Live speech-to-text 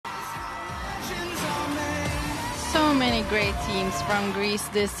many great teams from Greece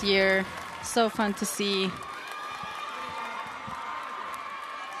this year. So fun to see.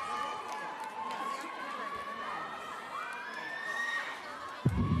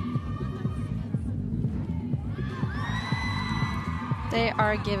 They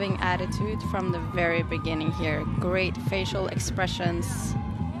are giving attitude from the very beginning here. Great facial expressions.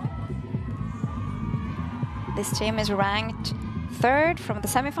 This team is ranked third from the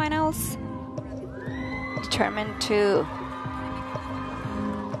semifinals, determined to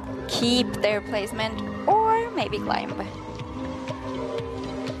keep their placement or maybe climb.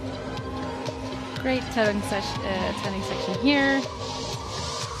 Great turning section here.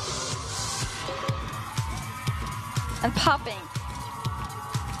 And popping.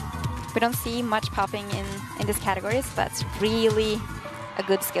 We don't see much popping in these categories. That's really a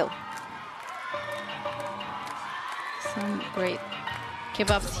good skill. Some great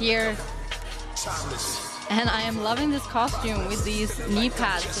kip-ups here. And I am loving this costume with these knee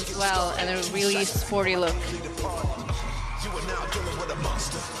pads as well and a really sporty look.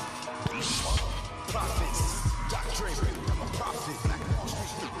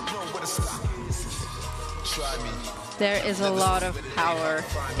 There is a lot of power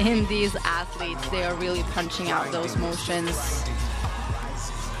in these athletes. They are really punching out those motions.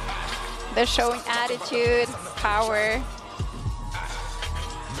 They're showing attitude, power.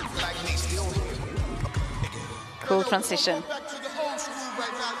 Cool transition.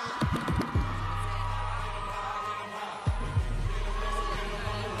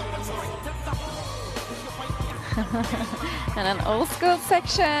 And an old school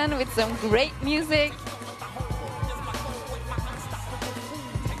section with some great music.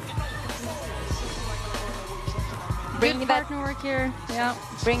 Good partner work here. Yeah.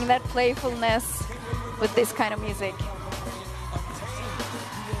 Bring that playfulness with this kind of music.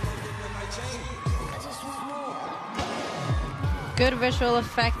 Good visual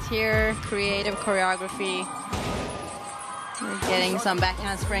effect here, creative choreography. We're getting some back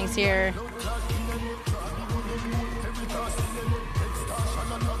handsprings here.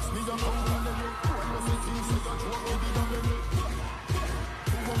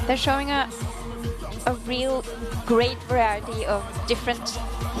 They're showing a real great variety of different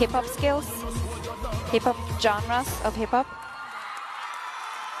hip-hop skills, hip-hop genres of hip-hop.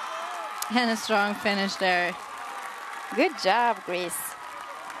 And a strong finish there. Good job, Greece.